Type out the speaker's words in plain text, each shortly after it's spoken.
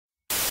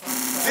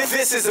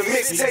This is a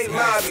mixtape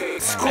live.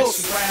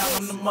 Exclusive.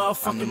 I'm the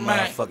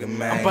motherfucking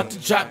man. I'm about to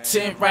drop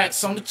 10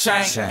 racks on the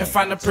chain and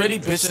find a pretty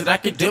bitch that I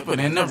can dip it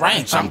in the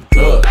range. I'm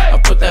good. I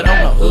put that on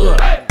the hood.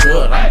 I'm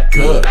good. I'm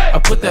good. I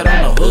put that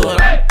on the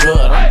hood. I'm good.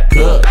 I'm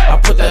good. I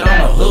put that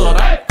on the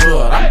hood. I'm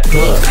good. I'm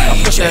good.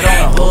 I put that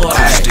on the hood.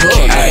 I'm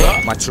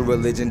good. My true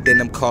religion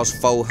denim cost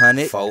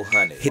 400.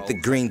 Hit the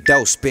green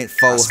dough, spent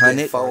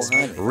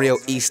 400. Real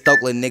East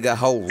Oakland nigga,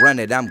 hoe run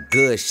it. I'm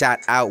good. Shot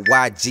out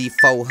YG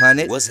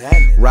 400. What's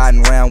happening?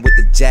 Riding around with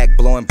the jack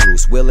blowing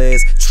Bruce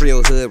Willis.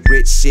 Trill hood,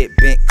 rich shit,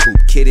 bent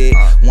coupe kitted.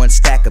 One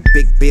stack of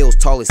big bills,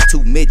 tall as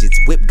 2 midgets.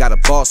 Whip got a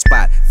ball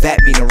spot,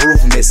 that mean the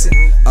roof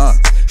missing.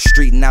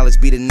 Street knowledge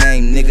be the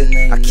name,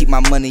 nigga. I keep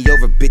my money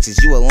over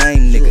bitches, you a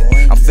lame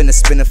nigga. I'm finna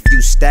spin a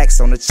few stacks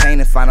on the chain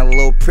and find a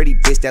little pretty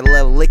bitch that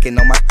love licking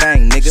on my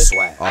thing, nigga.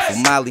 Off of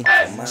Molly,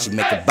 she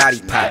make a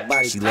body pop.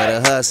 She let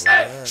her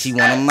hustle, she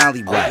want a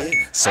Molly rock.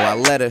 So I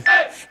let her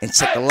and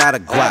check a lot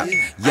of guap.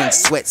 Young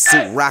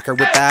sweatsuit rocker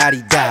with the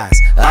Adidas.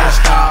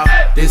 First off,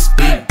 this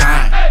beat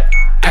bang.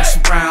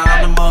 Extra brown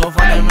on the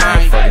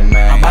motherfucking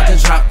man. I'm about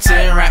to drop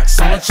 10 racks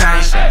on the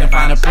chain and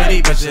find a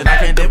pretty bitch that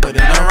I can dip it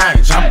in the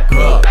range. I'm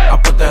good. I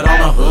put that on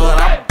the hood.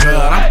 I'm good.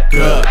 I'm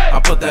good. I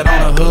put that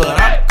on the hood.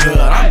 I'm good.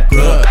 I'm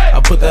good.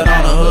 I put that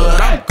on the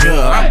hood. I'm good.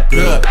 I'm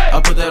good.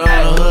 I put that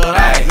on the hood.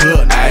 I'm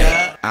good.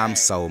 Nigga. I'm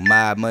so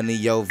mad,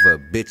 money over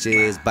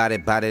bitches. Body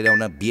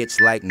on a bitch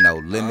like no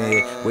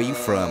limit. Where you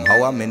from,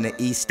 ho? I'm in the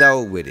East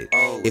O with it.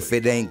 If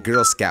it ain't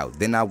Girl Scout,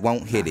 then I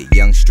won't hit it.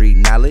 Young street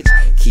knowledge,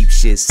 keep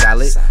shit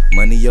solid.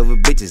 Money over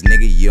bitches,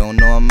 nigga, you don't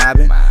know I'm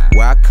mobbing.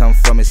 Where I come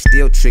from is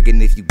still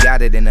tricking if you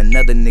got it. And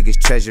another nigga's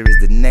treasure is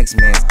the next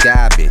man's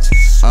garbage.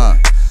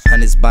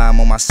 Hundreds bomb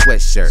on my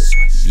sweatshirt.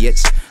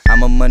 Bitch,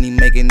 I'm a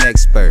money-making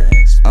expert.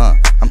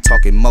 I'm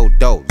talking more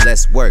dough,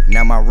 less work.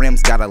 Now my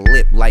rims got a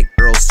lip like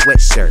Earl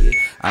Sweatshirt.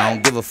 I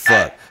don't give a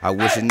fuck, I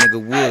wish a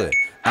nigga would.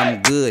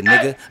 I'm good,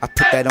 nigga, I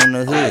put that on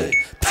the hood.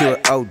 Pure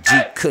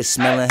OG Kush,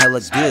 smelling hella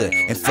good.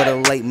 And for the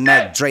late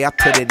Mac Dre, I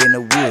put it in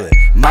the wood.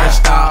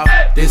 First off,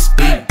 this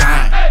beat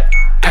bang.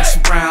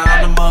 Extra brown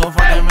on the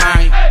motherfucking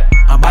man.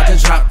 I'm about to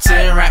drop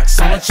 10 racks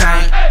on the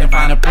chain and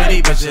find a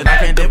pretty bitch that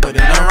I can dip it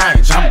in the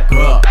range. I'm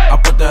good. I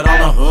put that on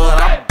the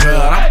hood. I'm good.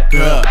 I'm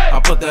good. I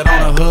put that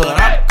on the hood.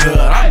 I'm good.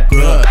 I'm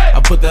good.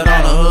 I put that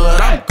on the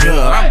hood. I'm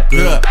good. I'm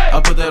good. I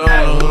put